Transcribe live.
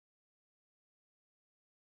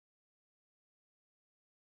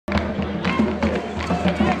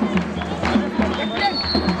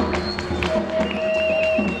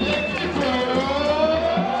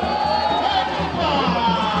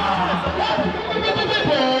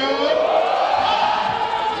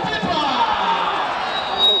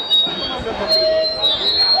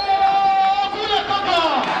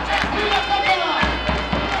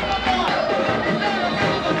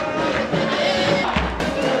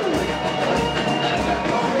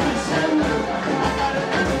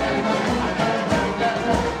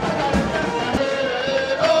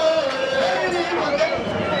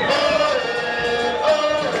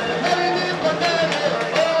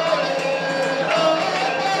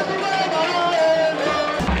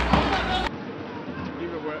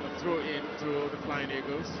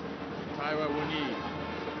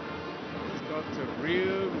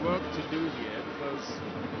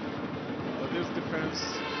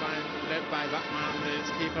by that man,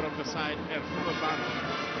 the keeper of the side, Erhun Obanor,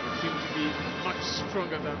 seemed to be much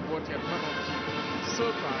stronger than what he had come up to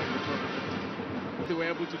so far in the tournament. They were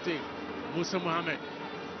able to take Musa Mohammed.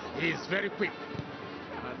 He is very quick,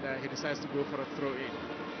 and he decides to go for a throw-in.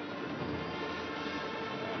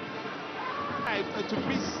 To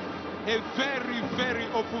miss a very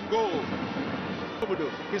open goal.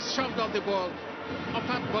 He shoved off the ball,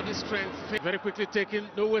 upper body strength, very quickly taken,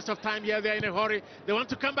 no waste of time here. They're in a hurry. They want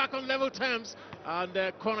to come back on level terms,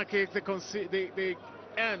 and corner kick, they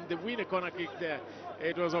win a corner kick there.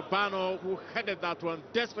 It was Obanor who headed that one,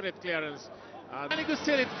 desperate clearance. And he could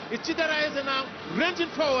steal it. It's Chidera is now ranging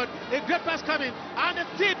forward, a great pass coming, and a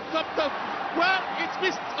tip top. Well, it's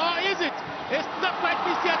missed, or is it? It's not quite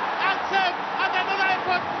missed yet, and saved, and another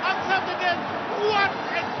effort, and saved again. What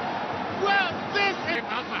a, well, this is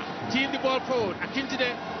Alpha, teeing the ball forward.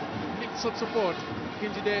 Akinjide needs some support.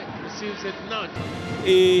 Akinjide receives a nudge.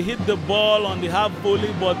 He hit the ball on the half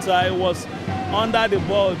volley, but it was under the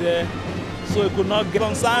ball there, so he could not get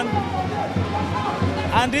concerned.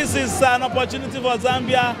 And this is an opportunity for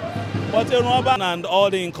Zambia, but and all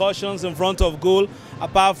the incursions in front of goal,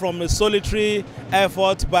 apart from a solitary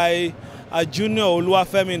effort by Junior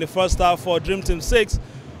Oluwafemi in the first half for Dream Team 6.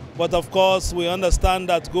 But of course, we understand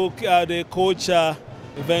that the coach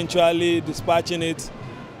eventually dispatching it,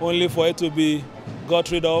 only for it to be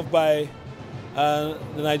got rid of by the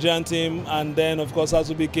Nigerian team, and then of course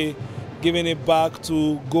Azubike giving it back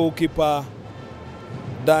to goalkeeper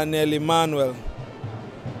Daniel Emmanuel.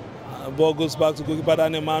 Ball goes back to goalkeeper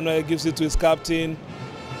Daniel Emmanuel, gives it to his captain,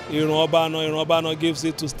 Obanor. Obanor gives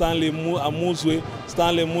it to Stanley Muzwe.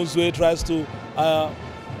 Stanley Muzwe tries to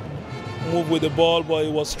move with the ball, but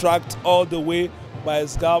it was tracked all the way by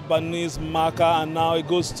his Gabonese marker, and now it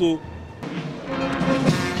goes to